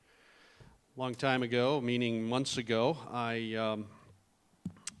long time ago, meaning months ago, I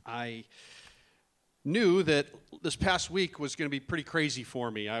knew that this past week was going to be pretty crazy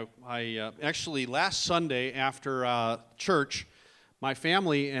for me. I actually, last Sunday after church, my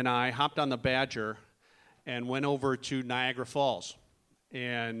family and I hopped on the Badger and went over to Niagara Falls.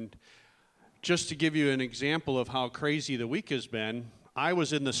 And just to give you an example of how crazy the week has been, I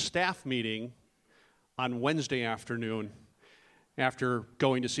was in the staff meeting on Wednesday afternoon after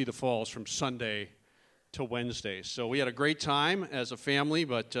going to see the falls from Sunday to Wednesday. So we had a great time as a family,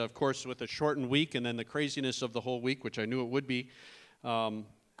 but of course with a shortened week and then the craziness of the whole week, which I knew it would be, I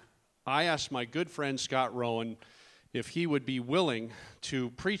asked my good friend Scott Roen if he would be willing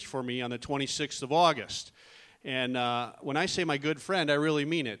to preach for me on the 26th of August. And when I say my good friend, I really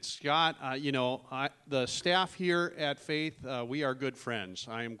mean it. Scott, the staff here at Faith, we are good friends.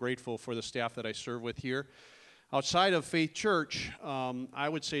 I am grateful for the staff that I serve with here. Outside of Faith Church, I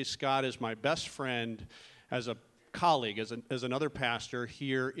would say Scott is my best friend as a colleague, as another pastor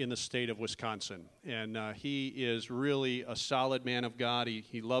here in the state of Wisconsin. And he is really a solid man of God.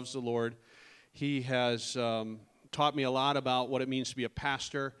 He loves the Lord. He has taught me a lot about what it means to be a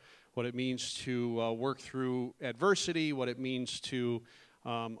pastor, what it means to work through adversity, what it means to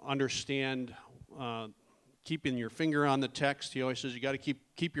understand keeping your finger on the text. He always says, you got to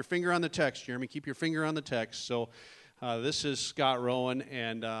keep your finger on the text, Jeremy, keep your finger on the text. So this is Scott Roen,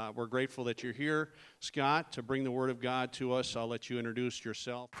 and we're grateful that you're here, Scott, to bring the Word of God to us. I'll let you introduce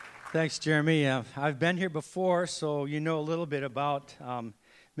yourself. Thanks, Jeremy. I've been here before, so you know a little bit about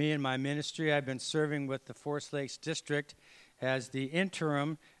me and my ministry. I've been serving with the Forest Lakes District as the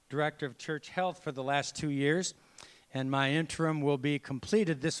interim Director of Church Health for the last 2 years, and my interim will be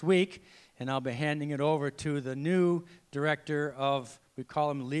completed this week, and I'll be handing it over to the new Director of, we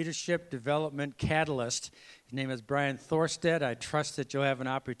call him Leadership Development Catalyst. His name is Brian Thorstead. I trust that you'll have an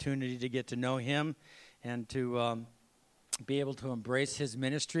opportunity to get to know him and to be able to embrace his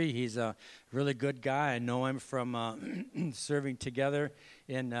ministry. He's a really good guy. I know him from serving together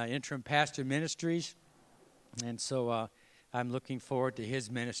in interim pastor ministries, and so I'm looking forward to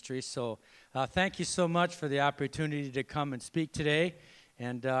his ministry. So thank you so much for the opportunity to come and speak today.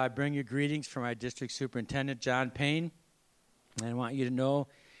 And I bring you greetings from our district superintendent, John Payne. And I want you to know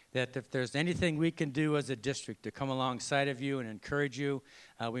that if there's anything we can do as a district to come alongside of you and encourage you,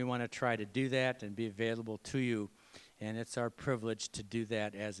 we want to try to do that and be available to you. And it's our privilege to do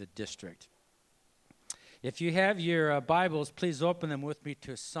that as a district. If you have your Bibles, please open them with me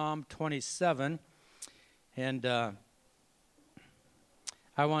to Psalm 27. And I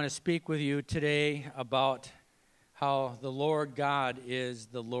want to speak with you today about how the Lord God is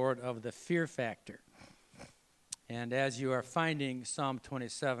the Lord of the fear factor. And as you are finding Psalm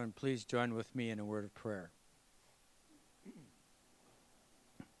 27, please join with me in a word of prayer.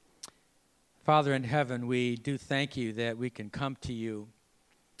 Father in heaven, we do thank you that we can come to you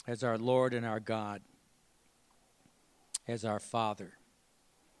as our Lord and our God, as our Father.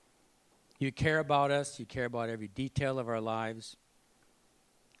 You care about us. You care about every detail of our lives.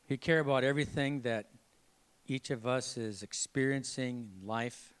 You care about everything that each of us is experiencing in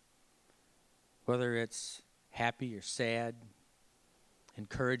life, whether it's happy or sad,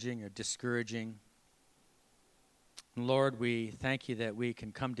 encouraging or discouraging. And Lord, we thank you that we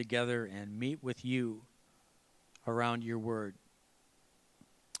can come together and meet with you around your word.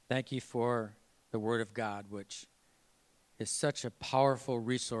 Thank you for the word of God, which is such a powerful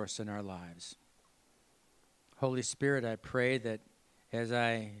resource in our lives. Holy Spirit, I pray that as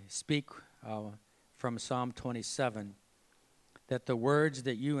I speak from Psalm 27, that the words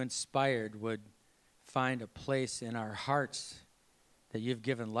that you inspired would find a place in our hearts that you've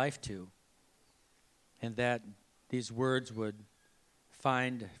given life to, and that these words would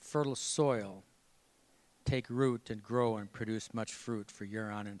find fertile soil, take root and grow and produce much fruit for your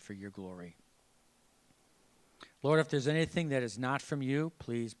honor and for your glory. Lord, if there's anything that is not from you,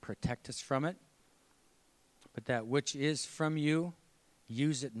 please protect us from it. But that which is from you,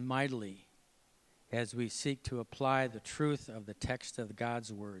 use it mightily as we seek to apply the truth of the text of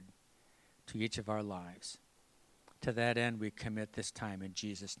God's word to each of our lives. To that end, we commit this time in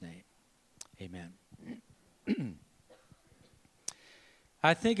Jesus' name. Amen.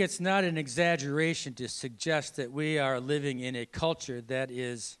 I think it's not an exaggeration to suggest that we are living in a culture that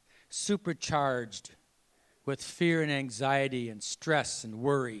is supercharged with fear and anxiety and stress and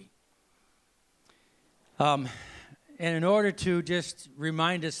worry. And in order to just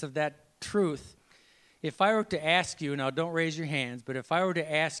remind us of that truth, if I were to ask you, now don't raise your hands, but if I were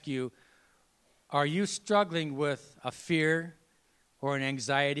to ask you, are you struggling with a fear or an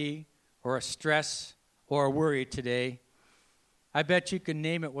anxiety or a stress or a worry today? I bet you can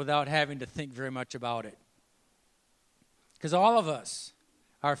name it without having to think very much about it. Because all of us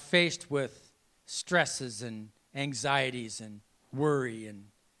are faced with stresses and anxieties and worry and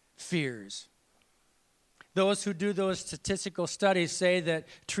fears. Those who do those statistical studies say that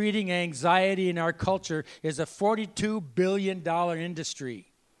treating anxiety in our culture is a $42 billion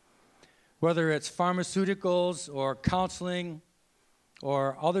industry. Whether it's pharmaceuticals or counseling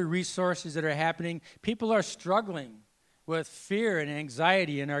or other resources that are happening, people are struggling with fear and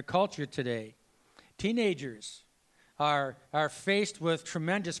anxiety in our culture today. Teenagers are faced with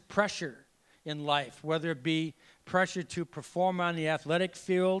tremendous pressure in life, whether it be pressure to perform on the athletic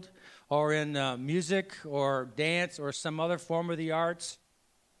field or in music or dance or some other form of the arts.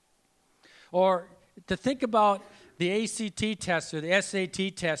 Or to think about the ACT test or the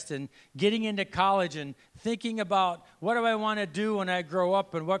SAT test and getting into college and thinking about what do I want to do when I grow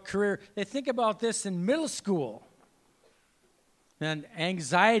up and what career. They think about this in middle school. And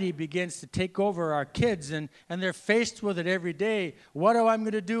anxiety begins to take over our kids, and they're faced with it every day. What am I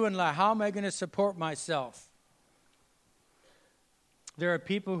going to do in life? How am I going to support myself? There are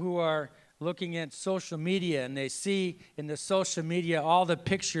people who are looking at social media, and they see in the social media all the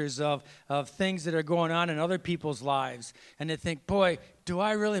pictures of things that are going on in other people's lives. And they think, boy, do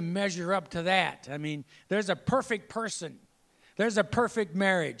I really measure up to that? I mean, there's a perfect person. There's a perfect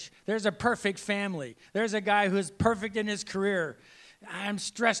marriage. There's a perfect family. There's a guy who's perfect in his career. I'm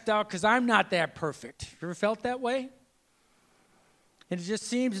stressed out because I'm not that perfect. You ever felt that way? And it just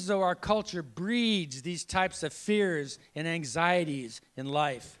seems as though our culture breeds these types of fears and anxieties in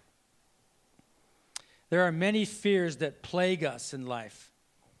life. There are many fears that plague us in life.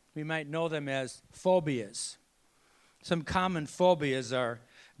 We might know them as phobias. Some common phobias are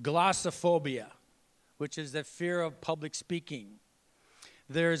glossophobia, which is the fear of public speaking.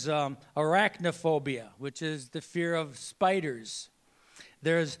 There's arachnophobia, which is the fear of spiders.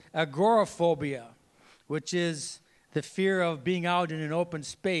 There's agoraphobia, which is the fear of being out in an open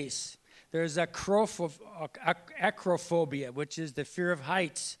space. There's acrophobia, which is the fear of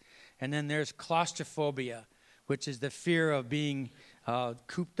heights. And then there's claustrophobia, which is the fear of being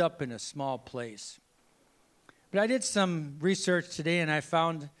cooped up in a small place. But I did some research today, and I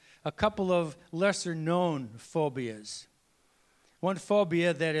found a couple of lesser-known phobias. One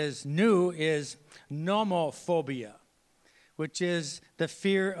phobia that is new is nomophobia, which is the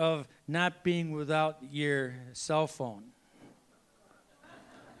fear of not being without your cell phone.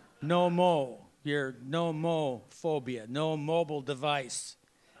 Your nomophobia, no mobile device.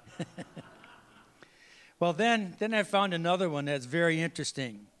 Well, then I found another one that's very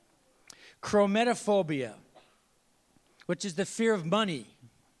interesting. Chromatophobia, which is the fear of money.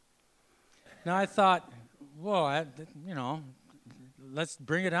 Now, I thought, whoa, let's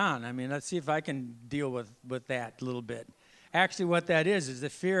bring it on. I mean, let's see if I can deal with that a little bit. Actually, what that is the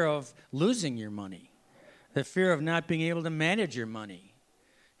fear of losing your money, the fear of not being able to manage your money.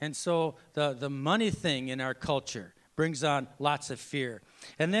 And so the money thing in our culture brings on lots of fear.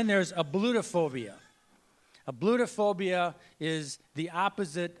 And then there's ablutophobia. Ablutophobia is the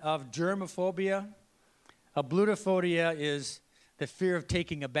opposite of germophobia. Ablutophobia is the fear of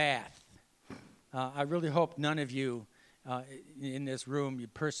taking a bath. I really hope none of you in this room, the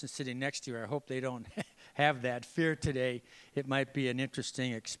person sitting next to you, I hope they don't have that fear today. It might be an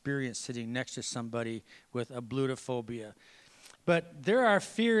interesting experience sitting next to somebody with ablutophobia. But there are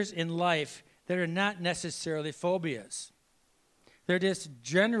fears in life that are not necessarily phobias. They're just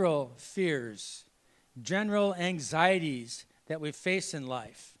general fears, general anxieties that we face in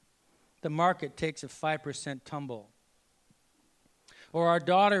life. The market takes a 5% tumble. Or our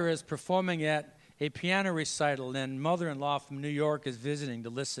daughter is performing at a piano recital, and mother-in-law from New York is visiting to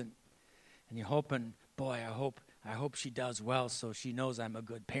listen. And you're hoping, boy, I hope she does well so she knows I'm a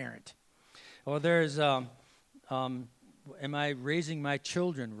good parent. Or there's, am I raising my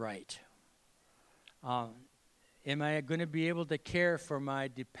children right? Am I going to be able to care for my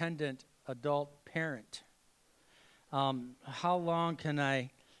dependent adult parent? How long can I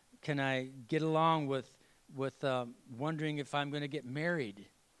get along with wondering if I'm going to get married?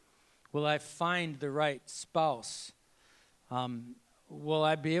 Will I find the right spouse? Will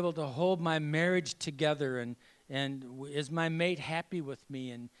I be able to hold my marriage together? And is my mate happy with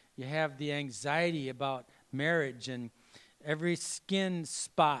me? And you have the anxiety about marriage and every skin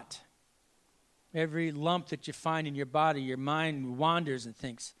spot, every lump that you find in your body, your mind wanders and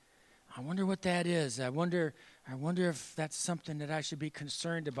thinks, I wonder what that is. I wonder if that's something that I should be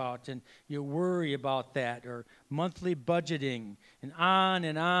concerned about, and you worry about that, or monthly budgeting, and on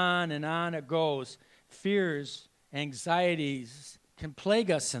and on and on it goes. Fears, anxieties can plague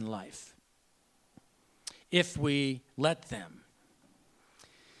us in life if we let them.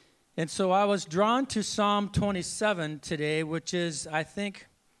 And so I was drawn to Psalm 27 today, which is, I think,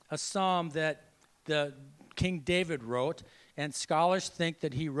 a psalm that the King David wrote. And scholars think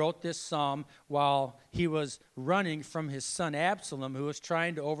that he wrote this psalm while he was running from his son Absalom, who was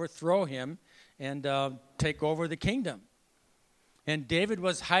trying to overthrow him and take over the kingdom. And David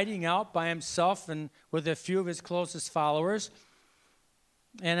was hiding out by himself and with a few of his closest followers.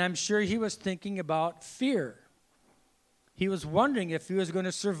 And I'm sure he was thinking about fear. He was wondering if he was going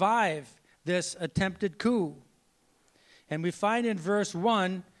to survive this attempted coup. And we find in verse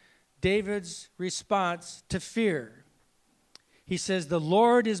 1 David's response to fear. He says, "The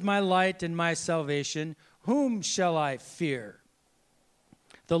Lord is my light and my salvation. Whom shall I fear?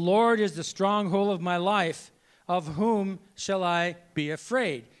 The Lord is the stronghold of my life. Of whom shall I be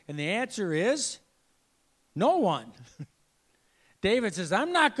afraid?" And the answer is, no one. David says,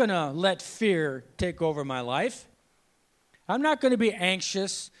 I'm not going to let fear take over my life. I'm not going to be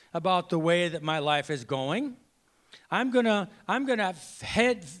anxious about the way that my life is going. I'm going to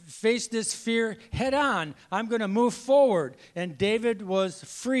face this fear head on. I'm going to move forward. And David was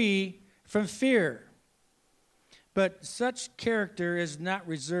free from fear. But such character is not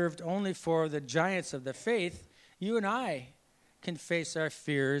reserved only for the giants of the faith. You and I can face our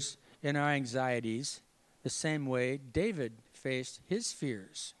fears and our anxieties the same way David faced his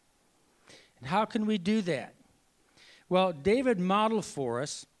fears. And how can we do that? Well, David modeled for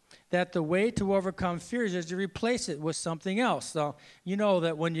us that the way to overcome fears is to replace it with something else. So you know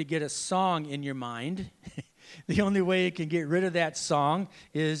that when you get a song in your mind, the only way you can get rid of that song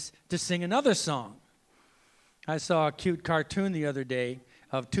is to sing another song. I saw a cute cartoon the other day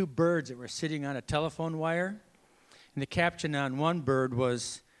of two birds that were sitting on a telephone wire. And the caption on one bird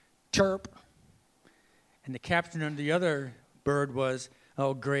was, "Chirp." And the caption on the other bird was,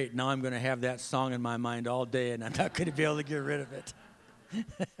 "Oh, great, now I'm going to have that song in my mind all day, and I'm not going to be able to get rid of it."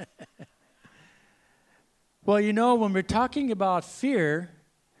 Well, you know, when we're talking about fear,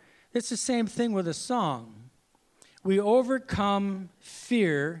 it's the same thing with a song. We overcome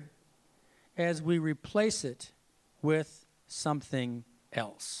fear as we replace it with something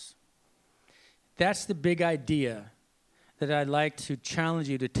else. That's the big idea that I'd like to challenge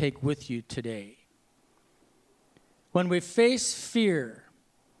you to take with you today. When we face fear,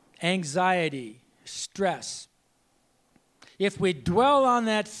 anxiety, stress, if we dwell on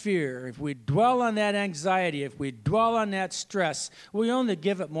that fear, if we dwell on that anxiety, if we dwell on that stress, we only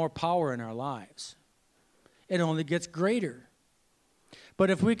give it more power in our lives. It only gets greater. But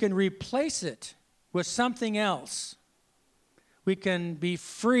if we can replace it with something else, we can be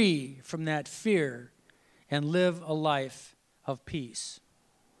free from that fear and live a life of peace.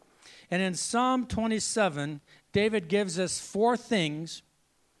 And in Psalm 27, David gives us four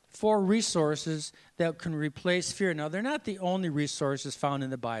resources that can replace fear. Now, they're not the only resources found in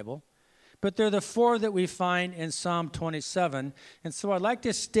the Bible, but they're the four that we find in Psalm 27. And so I'd like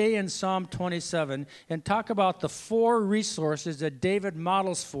to stay in Psalm 27 and talk about the four resources that David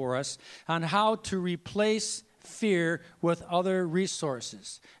models for us on how to replace fear with other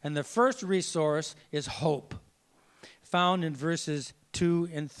resources. And the first resource is hope, found in verses 2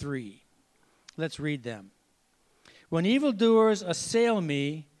 and 3. Let's read them. "When evildoers assail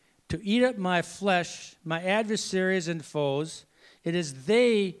me to eat up my flesh, my adversaries and foes, it is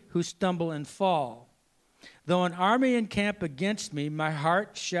they who stumble and fall. Though an army encamp against me, my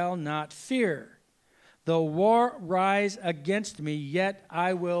heart shall not fear. Though war rise against me, yet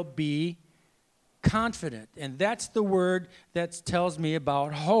I will be confident." And that's the word that tells me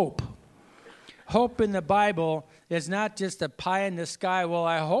about hope. Hope in the Bible is not just a pie in the sky. Well,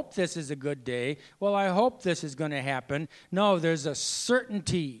 I hope this is a good day. Well, I hope this is going to happen. No, there's a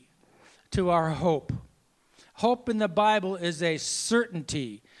certainty to our hope. Hope in the Bible is a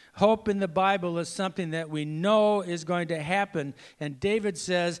certainty. Hope in the Bible is something that we know is going to happen. And David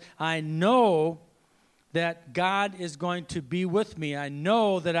says, I know that God is going to be with me. I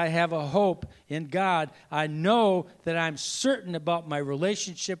know that I have a hope in God. I know that I'm certain about my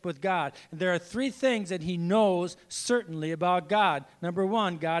relationship with God. And there are three things that he knows certainly about God. Number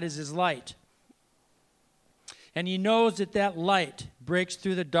one, God is his light. And he knows that that light breaks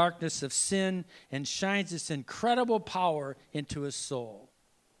through the darkness of sin and shines this incredible power into his soul.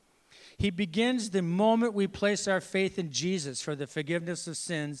 He begins the moment we place our faith in Jesus for the forgiveness of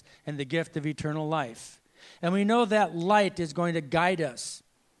sins and the gift of eternal life. And we know that light is going to guide us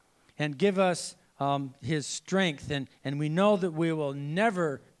and give us his strength. And we know that we will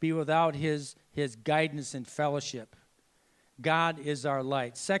never be without his guidance and fellowship. God is our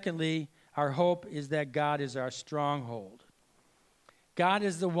light. Secondly, our hope is that God is our stronghold. God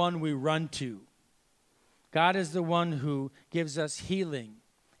is the one we run to. God is the one who gives us healing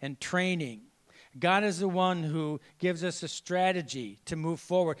and training. God is the one who gives us a strategy to move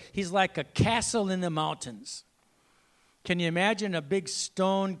forward. He's like a castle in the mountains. Can you imagine a big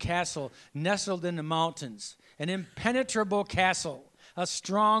stone castle nestled in the mountains? An impenetrable castle, a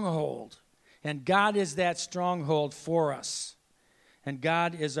stronghold. And God is that stronghold for us. And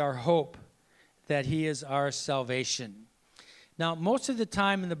God is our hope, that he is our salvation. Now, most of the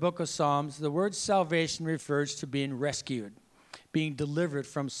time in the book of Psalms, the word salvation refers to being rescued, being delivered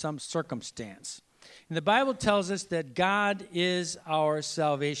from some circumstance. And the Bible tells us that God is our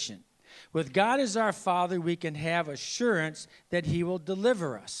salvation. With God as our Father, we can have assurance that he will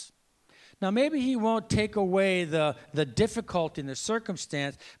deliver us. Now, maybe he won't take away the difficulty and the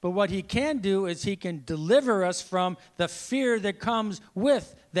circumstance, but what he can do is he can deliver us from the fear that comes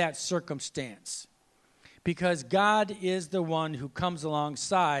with that circumstance. Because God is the one who comes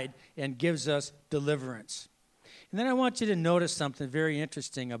alongside and gives us deliverance. And then I want you to notice something very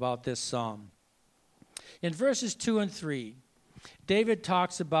interesting about this psalm. In verses 2 and 3, David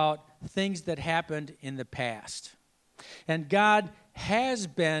talks about things that happened in the past. And God has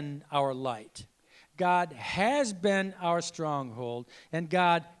been our light. God has been our stronghold. And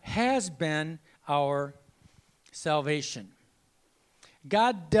God has been our salvation.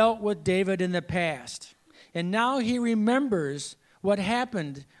 God dealt with David in the past. And now he remembers what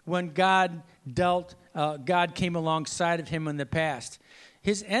happened when God came alongside of him in the past.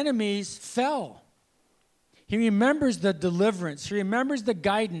 His enemies fell. He remembers the deliverance. He remembers the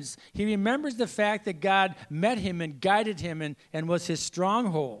guidance. He remembers the fact that God met him and guided him and was his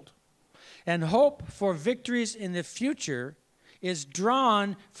stronghold. And hope for victories in the future is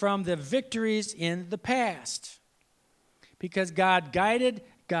drawn from the victories in the past. Because God guided,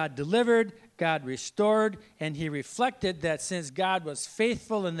 God delivered, God restored, and he reflected that since God was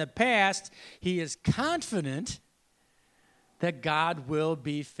faithful in the past, he is confident that God will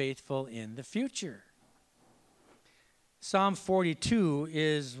be faithful in the future. Psalm 42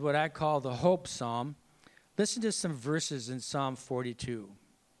 is what I call the hope psalm. Listen to some verses in Psalm 42.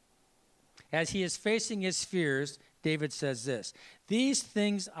 As he is facing his fears, David says this, "These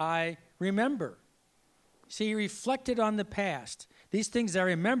things I remember." See, he reflected on the past. "These things I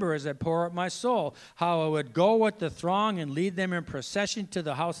remember as I pour out my soul, how I would go with the throng and lead them in procession to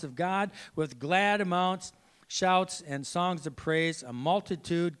the house of God with glad amounts, shouts, and songs of praise, a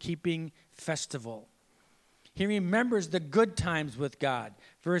multitude keeping festival." He remembers the good times with God.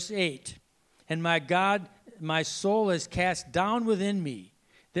 Verse 8, "And my God, my soul is cast down within me.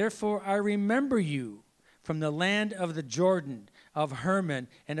 Therefore I remember you from the land of the Jordan, of Hermon,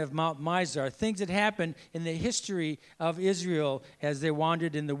 and of Mount Mizar," things that happened in the history of Israel as they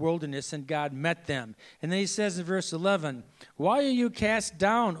wandered in the wilderness and God met them. And then he says in verse 11, "Why are you cast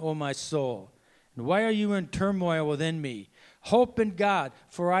down, O my soul? And why are you in turmoil within me? Hope in God,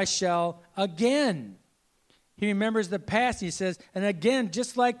 for I shall again." He remembers the past. He says, "And again,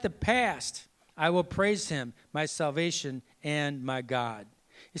 just like the past, I will praise him, my salvation and my God."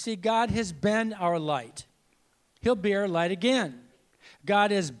 You see, God has been our light. He'll be our light again.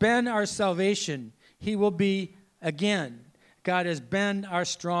 God has been our salvation. He will be again. God has been our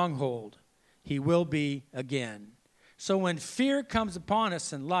stronghold. He will be again. So when fear comes upon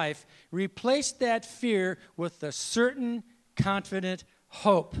us in life, replace that fear with a certain, confident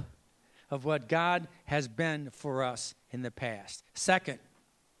hope of what God has been for us in the past. Second,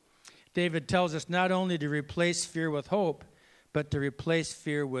 David tells us not only to replace fear with hope, but to replace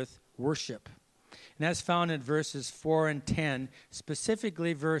fear with worship. And that's found in verses 4 and 10,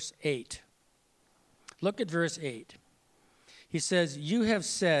 specifically verse 8. Look at verse 8. He says, "You have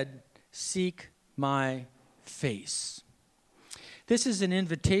said, 'Seek my face.'" This is an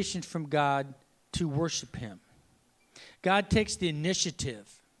invitation from God to worship him. God takes the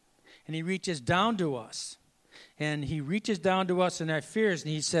initiative. And he reaches down to us. And he reaches down to us in our fears.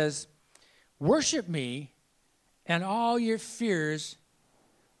 And he says, "Worship me, and all your fears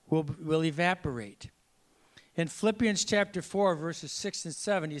will evaporate." In Philippians chapter 4, verses 6 and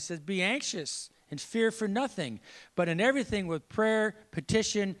 7, he says, "Be anxious and fear for nothing, but in everything with prayer,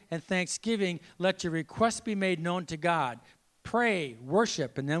 petition, and thanksgiving, let your requests be made known to God. Pray,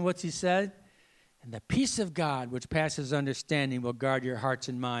 worship." And then what's he said? "And the peace of God, which passes understanding, will guard your hearts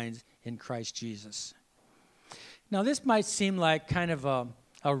and minds in Christ Jesus." Now, this might seem like kind of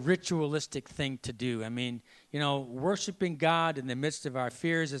a ritualistic thing to do. I mean, worshiping God in the midst of our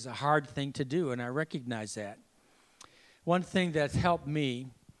fears is a hard thing to do, and I recognize that. One thing that's helped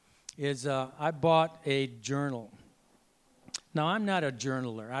me is I bought a journal. Now, I'm not a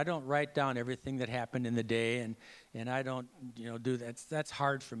journaler. I don't write down everything that happened in the day, and I don't, do that. That's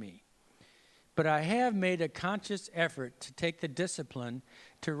hard for me. but I have made a conscious effort to take the discipline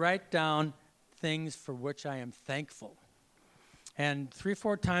to write down things for which I am thankful. And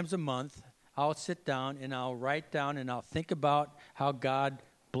 3-4 times a month, I'll sit down and I'll write down and I'll think about how God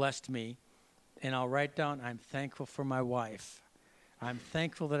blessed me. And I'll write down, I'm thankful for my wife. I'm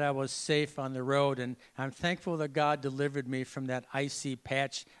thankful that I was safe on the road. And I'm thankful that God delivered me from that icy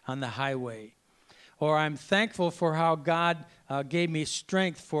patch on the highway. Or I'm thankful for how God gave me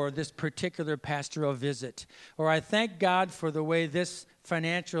strength for this particular pastoral visit. Or I thank God for the way this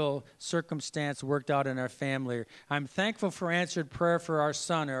financial circumstance worked out in our family. I'm thankful for answered prayer for our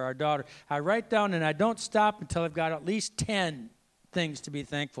son or our daughter. I write down and I don't stop until I've got at least 10 things to be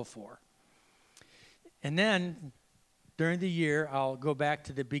thankful for. And then during the year, I'll go back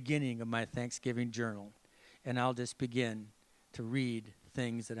to the beginning of my Thanksgiving journal, and I'll just begin to read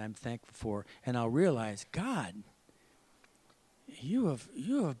things that I'm thankful for, and I'll realize, God, you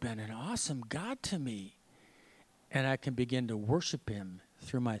have been an awesome God to me, and I can begin to worship him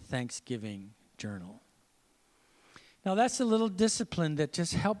through my Thanksgiving journal. Now, that's a little discipline that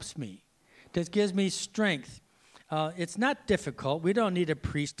just helps me, that gives me strength. It's not difficult. We don't need a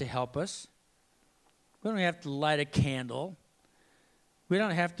priest to help us. We don't have to light a candle. We don't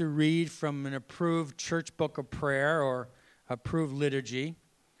have to read from an approved church book of prayer or approved liturgy.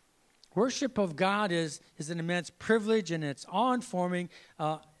 Worship of God is an immense privilege, and it's awe-informing,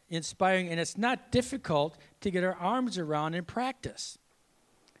 inspiring, and it's not difficult to get our arms around in practice.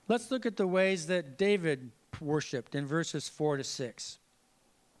 Let's look at the ways that David worshiped in verses 4-6.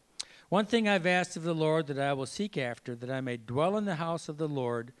 One thing I've asked of the Lord that I will seek after, that I may dwell in the house of the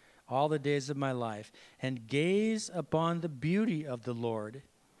Lord all the days of my life, and gaze upon the beauty of the Lord,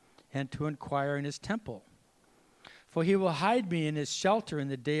 and to inquire in his temple. For he will hide me in his shelter in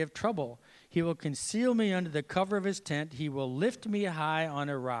the day of trouble. He will conceal me under the cover of his tent. He will lift me high on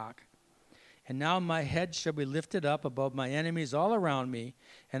a rock. And now my head shall be lifted up above my enemies all around me,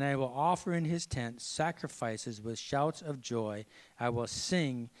 and I will offer in his tent sacrifices with shouts of joy. I will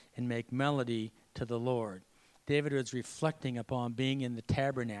sing and make melody to the Lord. David was reflecting upon being in the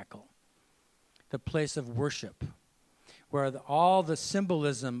tabernacle, the place of worship, where all the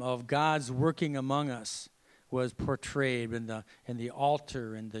symbolism of God's working among us was portrayed in the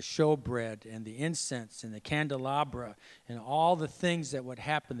altar and the showbread and the incense and the candelabra and all the things that would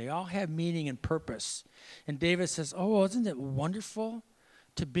happen. They all have meaning and purpose. And David says, oh, isn't it wonderful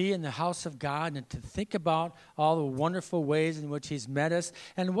to be in the house of God and to think about all the wonderful ways in which he's met us?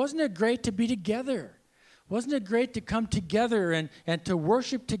 And wasn't it great to be together? Wasn't it great to come together and to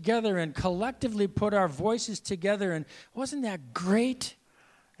worship together and collectively put our voices together? And wasn't that great?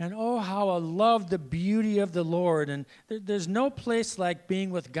 And oh, how I love the beauty of the Lord. And there's no place like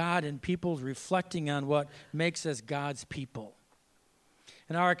being with God and people reflecting on what makes us God's people.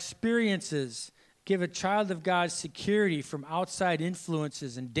 And our experiences give a child of God security from outside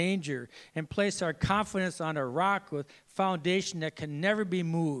influences and danger, and place our confidence on a rock with foundation that can never be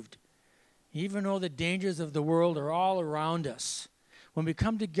moved. Even though the dangers of the world are all around us, when we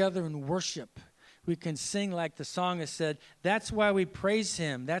come together and worship, we can sing like the song has said. That's why we praise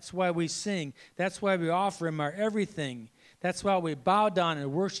him. That's why we sing. That's why we offer him our everything. That's why we bow down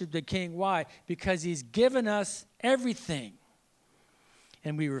and worship the King. Why? Because he's given us everything.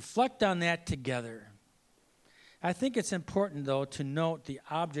 And we reflect on that together. I think it's important, though, to note the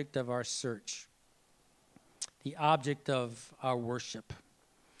object of our search, the object of our worship.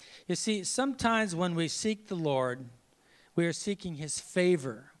 You see, sometimes when we seek the Lord, we are seeking his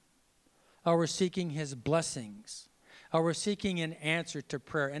favor, or we're seeking his blessings, or we're seeking an answer to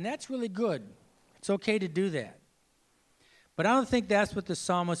prayer. And that's really good. It's okay to do that. But I don't think that's what the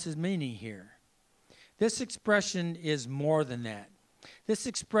psalmist is meaning here. This expression is more than that. This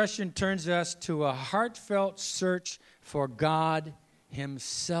expression turns us to a heartfelt search for God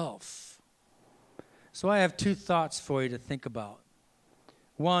himself. So I have two thoughts for you to think about.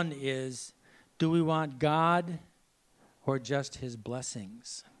 One is, do we want God or just his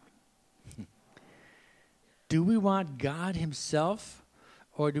blessings? Do we want God himself,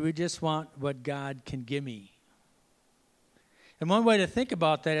 or do we just want what God can give me? And one way to think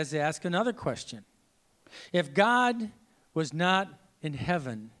about that is to ask another question. If God was not in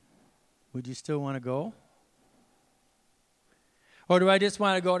heaven, would you still want to go? Or do I just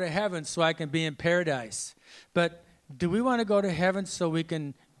want to go to heaven so I can be in paradise? But do we want to go to heaven so we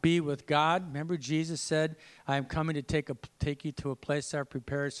can be with God? Remember, Jesus said, I am coming to take you to a place I've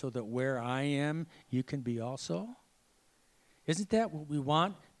prepared so that where I am, you can be also. Isn't that what we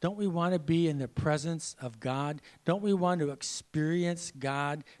want? Don't we want to be in the presence of God? Don't we want to experience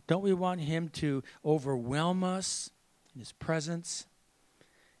God? Don't we want him to overwhelm us in his presence?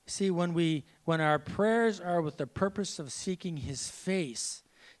 See, when our prayers are with the purpose of seeking his face,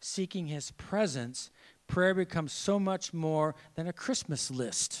 seeking his presence, prayer becomes so much more than a Christmas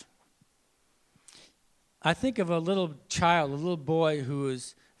list. I think of a little child, a little boy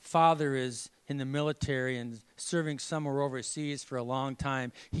whose father is in the military and serving somewhere overseas for a long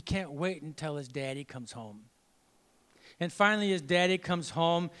time. He can't wait until his daddy comes home. And finally his daddy comes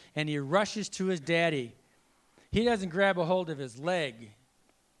home and he rushes to his daddy. He doesn't grab a hold of his leg.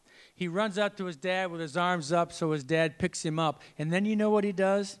 He runs up to his dad with his arms up so his dad picks him up. And then you know what he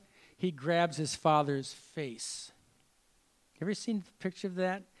does? He grabs his father's face. Ever seen a picture of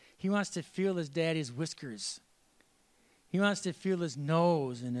that? He wants to feel his daddy's whiskers. He wants to feel his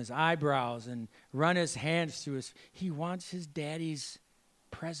nose and his eyebrows and run his hands through his. He wants his daddy's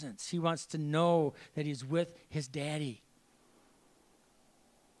presence. He wants to know that he's with his daddy.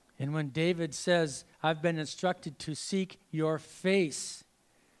 And when David says, I've been instructed to seek your face,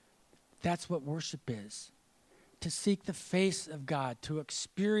 that's what worship is. To seek the face of God, to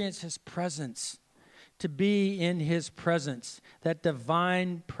experience his presence, to be in his presence, that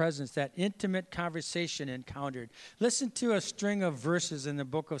divine presence, that intimate conversation encountered. Listen to a string of verses in the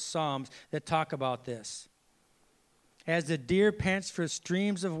book of Psalms that talk about this. As the deer pants for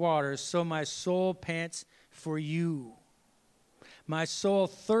streams of water, so my soul pants for you. My soul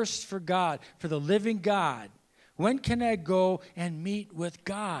thirsts for God, for the living God. When can I go and meet with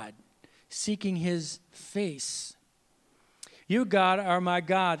God? Seeking his face. You, God, are my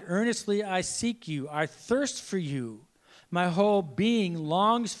God. Earnestly I seek you. I thirst for you. My whole being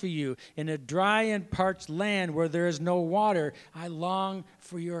longs for you. In a dry and parched land where there is no water, I long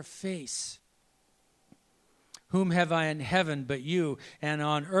for your face. Whom have I in heaven but you? And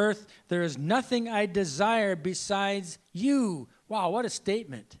on earth there is nothing I desire besides you. Wow, what a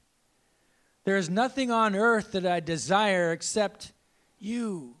statement. There is nothing on earth that I desire except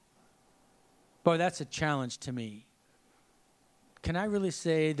you. Boy, that's a challenge to me. Can I really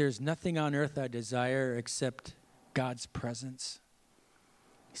say there's nothing on earth I desire except God's presence?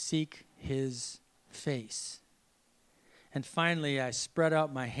 Seek his face. And finally, I spread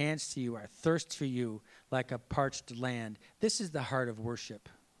out my hands to you. I thirst for you like a parched land. This is the heart of worship.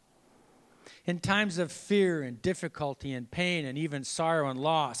 In times of fear and difficulty and pain and even sorrow and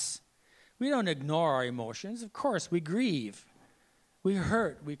loss, we don't ignore our emotions. Of course, we grieve. We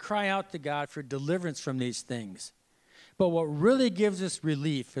hurt. We cry out to God for deliverance from these things. But what really gives us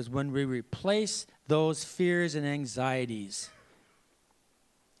relief is when we replace those fears and anxieties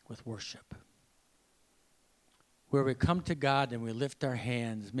with worship. Where we come to God and we lift our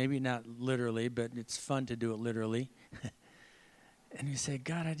hands, maybe not literally, but it's fun to do it literally. And we say,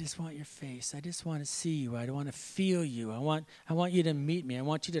 God, I just want your face. I just want to see you. I want to feel you. I want you to meet me. I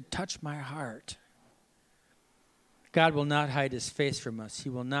want you to touch my heart. God will not hide his face from us. He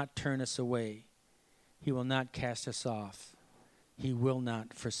will not turn us away. He will not cast us off. He will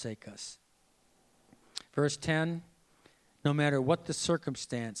not forsake us. Verse 10, no matter what the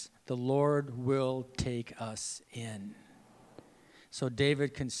circumstance, the Lord will take us in. So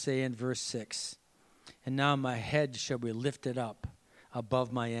David can say in verse 6, and now my head shall be lifted up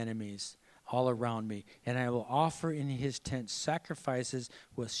above my enemies all around me, and I will offer in his tent sacrifices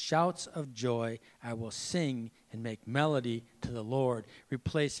with shouts of joy. I will sing and make melody to the Lord.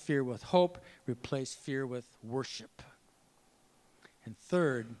 Replace fear with hope. Replace fear with worship. And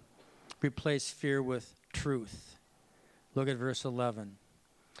third, replace fear with truth. Look at verse 11.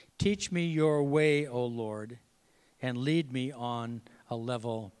 Teach me your way, O Lord, and lead me on a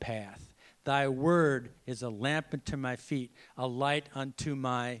level path. Thy word is a lamp unto my feet, a light unto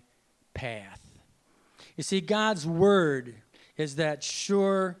my path. You see, God's word is that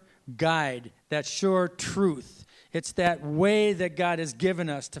sure guide, that sure truth. It's that way that God has given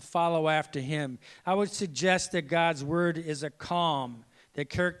us to follow after him. I would suggest that God's word is a calm that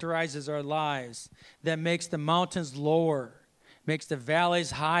characterizes our lives, that makes the mountains lower, makes the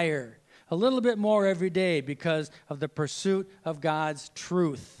valleys higher, a little bit more every day because of the pursuit of God's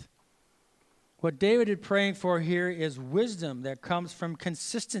truth. What David is praying for here is wisdom that comes from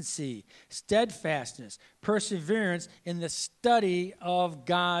consistency, steadfastness, perseverance in the study of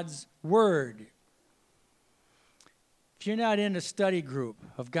God's word. If you're not in a study group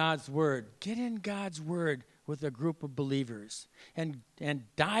of God's word, get in God's word with a group of believers and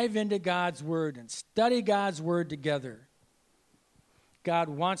dive into God's word and study God's word together. God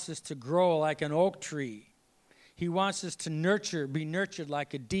wants us to grow like an oak tree. He wants us to be nurtured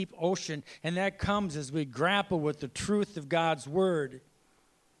like a deep ocean, and that comes as we grapple with the truth of God's word.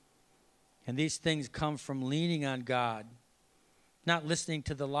 And these things come from leaning on God, not listening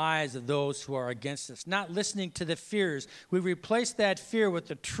to the lies of those who are against us, not listening to the fears. We replace that fear with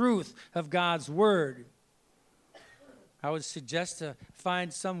the truth of God's word. I would suggest to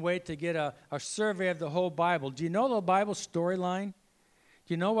find some way to get a survey of the whole Bible. Do you know the Bible storyline?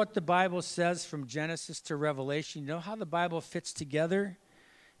 Do you know what the Bible says from Genesis to Revelation? You know how the Bible fits together?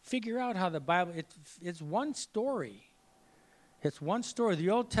 Figure out how the Bible, it's one story. It's one story. The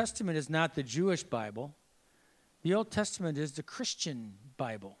Old Testament is not the Jewish Bible. The Old Testament is the Christian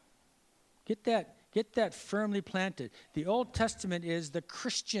Bible. Get that firmly planted. The Old Testament is the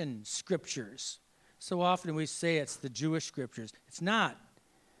Christian scriptures. So often we say it's the Jewish scriptures. It's not.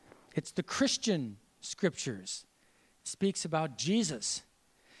 It's the Christian scriptures. It speaks about Jesus.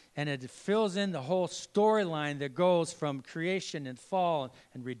 And it fills in the whole storyline that goes from creation and fall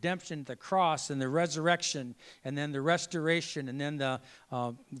and redemption, the cross and the resurrection, and then the restoration, and then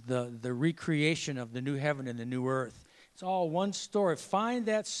the recreation of the new heaven and the new earth. It's all one story. Find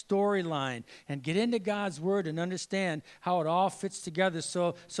that storyline and get into God's word and understand how it all fits together.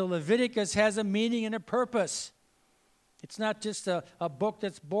 So Leviticus has a meaning and a purpose. It's not just a book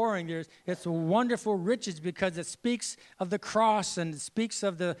that's boring. It's a wonderful riches because it speaks of the cross and it speaks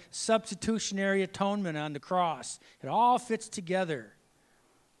of the substitutionary atonement on the cross. It all fits together.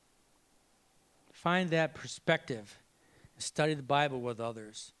 Find that perspective. Study the Bible with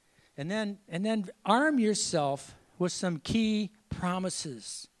others. And then arm yourself with some key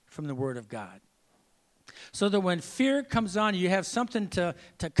promises from the Word of God. So that when fear comes on you, have something to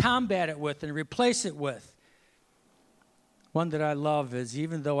combat it with and replace it with. One that I love is,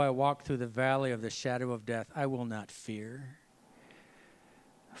 even though I walk through the valley of the shadow of death, I will not fear,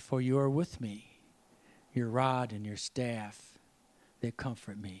 for you are with me. Your rod and your staff, they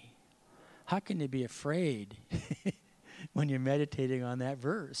comfort me. How can you be afraid when you're meditating on that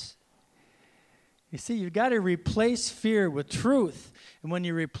verse? You see, you've got to replace fear with truth. And when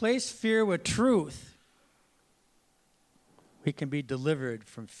you replace fear with truth, we can be delivered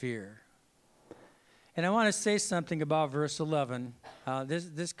from fear. And I want to say something about verse 11.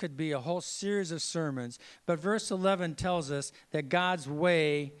 This could be a whole series of sermons, but verse 11 tells us that God's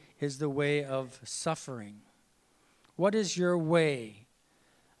way is the way of suffering. What is your way?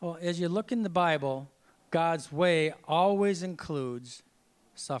 Well, as you look in the Bible, God's way always includes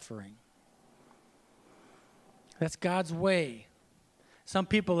suffering. That's God's way. Some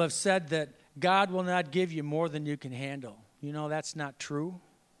people have said that God will not give you more than you can handle. You know that's not true.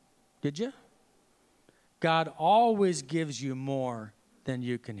 Did you? God always gives you more than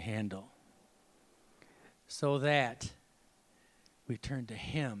you can handle, so that we turn to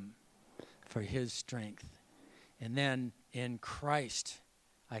Him for His strength. And then in Christ,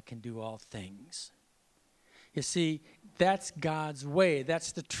 I can do all things. You see, that's God's way.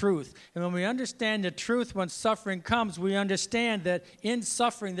 That's the truth. And when we understand the truth, when suffering comes, we understand that in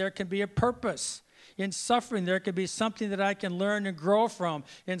suffering there can be a purpose. In suffering there can be something that I can learn and grow from.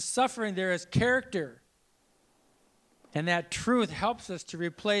 In suffering there is character. And that truth helps us to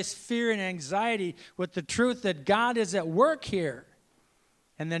replace fear and anxiety with the truth that God is at work here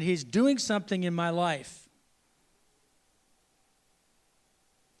and that He's doing something in my life.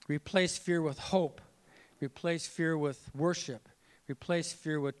 Replace fear with hope. Replace fear with worship. Replace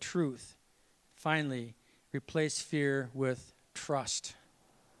fear with truth. Finally, replace fear with trust.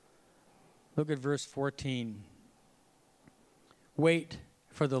 Look at verse 14. Wait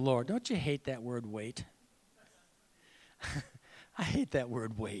for the Lord. Don't you hate that word wait? I hate that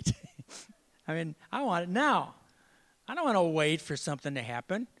word wait. I mean, I want it now. I don't want to wait for something to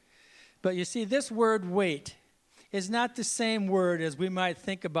happen. But you see, this word wait is not the same word as we might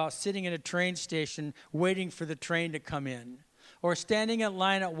think about sitting in a train station waiting for the train to come in, or standing in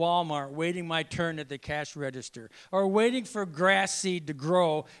line at Walmart waiting my turn at the cash register, or waiting for grass seed to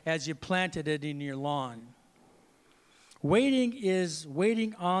grow as you planted it in your lawn. Waiting is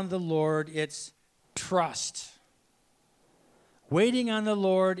waiting on the Lord. It's trust. Waiting on the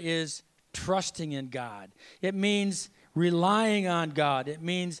Lord is trusting in God. It means relying on God. It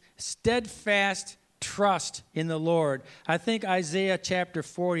means steadfast trust in the Lord. I think Isaiah chapter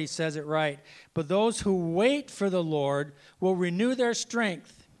 40 says it right. But those who wait for the Lord will renew their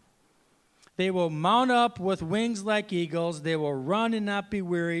strength. They will mount up with wings like eagles. They will run and not be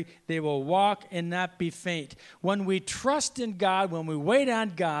weary. They will walk and not be faint. When we trust in God, when we wait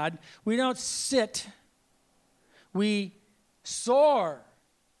on God, we don't sit. We soar.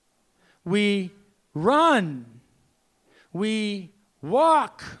 We run. We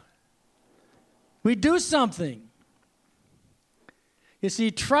walk. We do something. You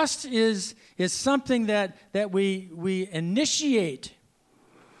see, trust is something that we initiate.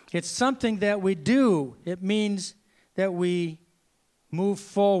 It's something that we do. It means that we move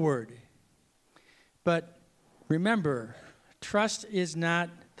forward. But remember, trust is not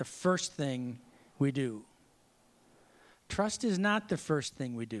the first thing we do. Trust is not the first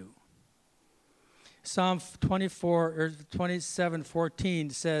thing we do. Psalm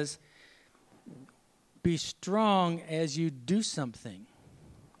 27:14 says, be strong as you do something.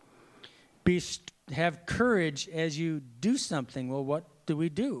 Have courage as you do something. Well, what do we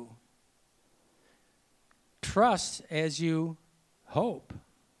do? Trust as you hope.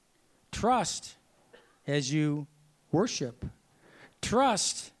 Trust as you worship.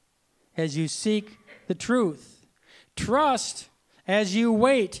 Trust as you seek the truth. Trust as you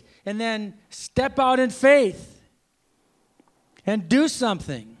wait, and then step out in faith and do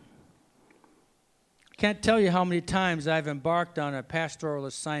something. Can't tell you how many times I've embarked on a pastoral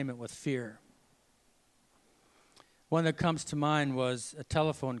assignment with fear. One that comes to mind was a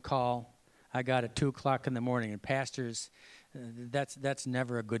telephone call I got at 2 o'clock in the morning, and pastors, that's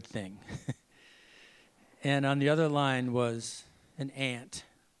never a good thing. And on the other line was an aunt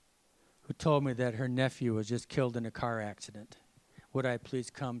who told me that her nephew was just killed in a car accident. Would I please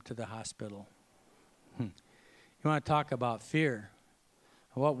come to the hospital? You want to talk about fear?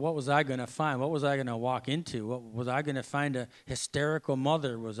 What was I going to find? What was I going to walk into? Was I going to find a hysterical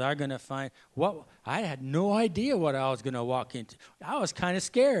mother? Was I going to find what? I had no idea what I was going to walk into. I was kind of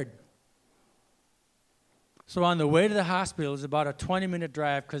scared. So on the way to the hospital, it was about a 20-minute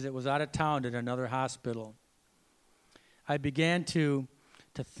drive because it was out of town at another hospital. I began to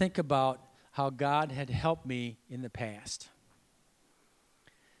think about how God had helped me in the past.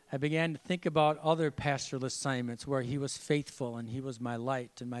 I began to think about other pastoral assignments where he was faithful and he was my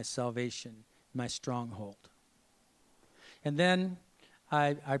light and my salvation, my stronghold. And then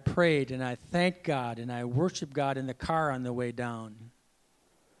I prayed and I thanked God and I worshiped God in the car on the way down.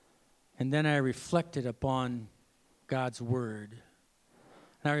 And then I reflected upon God's word.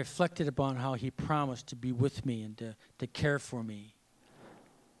 And I reflected upon how he promised to be with me and to care for me.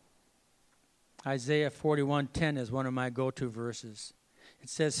 Isaiah 41:10 is one of my go-to verses. It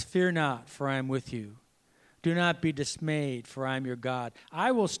says, fear not, for I am with you. Do not be dismayed, for I am your God.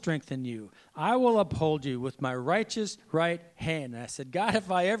 I will strengthen you. I will uphold you with my righteous right hand. And I said, God, if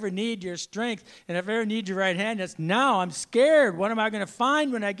I ever need your strength and if I ever need your right hand, that's now. I'm scared. What am I going to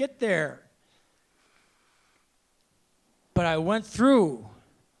find when I get there? But I went through.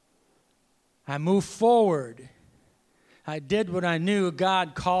 I moved forward. I did what I knew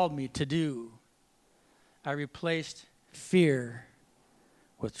God called me to do. I replaced fear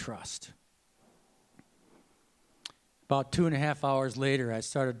with trust. About 2.5 hours later, I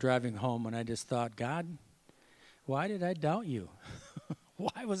started driving home, and I just thought, God, why did I doubt you?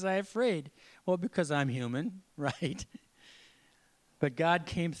 Why was I afraid? Well, because I'm human, right? But God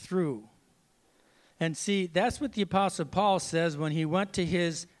came through. And see, that's what the Apostle Paul says when he went to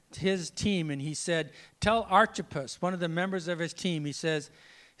his team, and he said, tell Archippus, one of the members of his team, he says,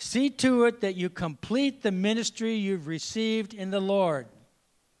 see to it that you complete the ministry you've received in the Lord.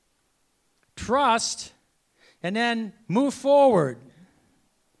 Trust, and then move forward.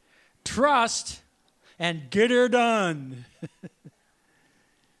 Trust, and get her done.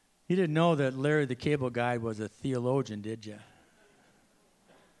 You didn't know that Larry the Cable Guy was a theologian, did you?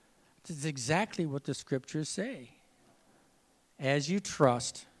 This is exactly what the scriptures say. As you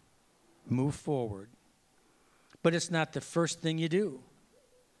trust, move forward. But it's not the first thing you do.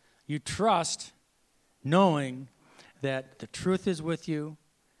 You trust knowing that the truth is with you,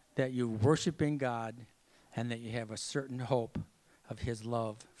 that you worship in God, and that you have a certain hope of his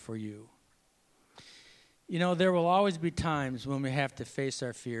love for you. You know, there will always be times when we have to face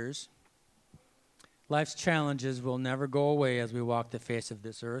our fears. Life's challenges will never go away as we walk the face of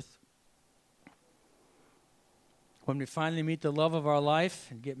this earth. When we finally meet the love of our life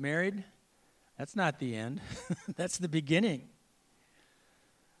and get married, that's not the end. That's the beginning.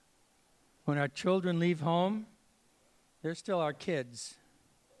 When our children leave home, they're still our kids.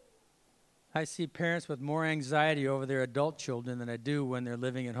 I see parents with more anxiety over their adult children than I do when they're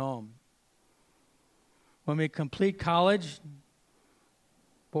living at home. When we complete college,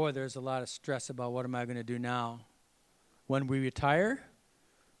 boy, there's a lot of stress about what am I going to do now. When we retire,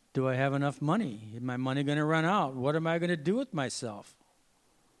 do I have enough money? Is my money going to run out? What am I going to do with myself?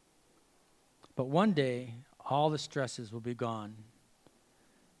 But one day, all the stresses will be gone.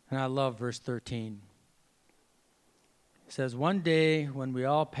 And I love verse 13. It says, one day when we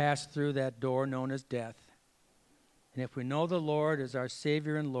all pass through that door known as death, and if we know the Lord as our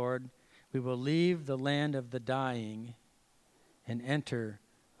Savior and Lord, we will leave the land of the dying and enter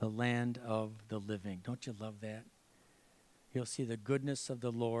the land of the living. Don't you love that? You'll see the goodness of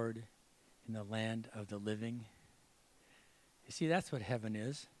the Lord in the land of the living. You see, that's what heaven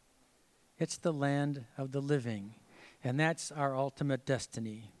is. It's the land of the living, and that's our ultimate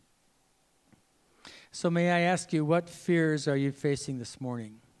destiny. So may I ask you, what fears are you facing this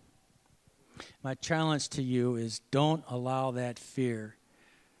morning? My challenge to you is don't allow that fear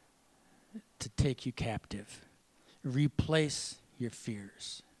to take you captive. Replace your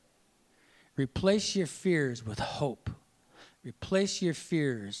fears. Replace your fears with hope. Replace your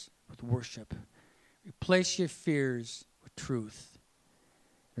fears with worship. Replace your fears with truth.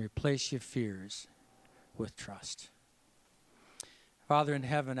 Replace your fears with trust. Father in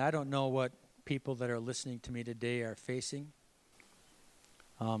heaven, I don't know what people that are listening to me today are facing.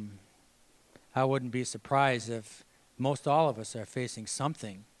 I wouldn't be surprised if most all of us are facing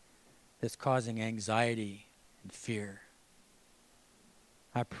something that's causing anxiety and fear.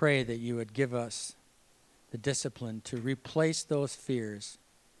 I pray that you would give us the discipline to replace those fears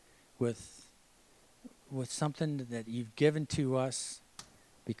with something that you've given to us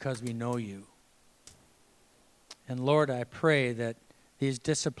because we know you. And Lord, I pray that these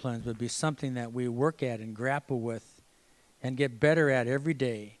disciplines would be something that we work at and grapple with and get better at every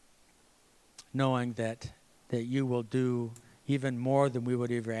day, knowing that you will do even more than we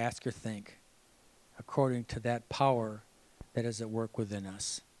would ever ask or think, according to that power that is at work within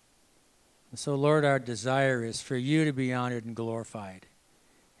us. And so, Lord, our desire is for you to be honored and glorified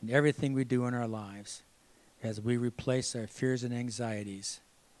in everything we do in our lives as we replace our fears and anxieties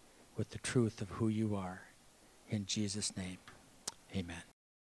with the truth of who you are. In Jesus' name, amen.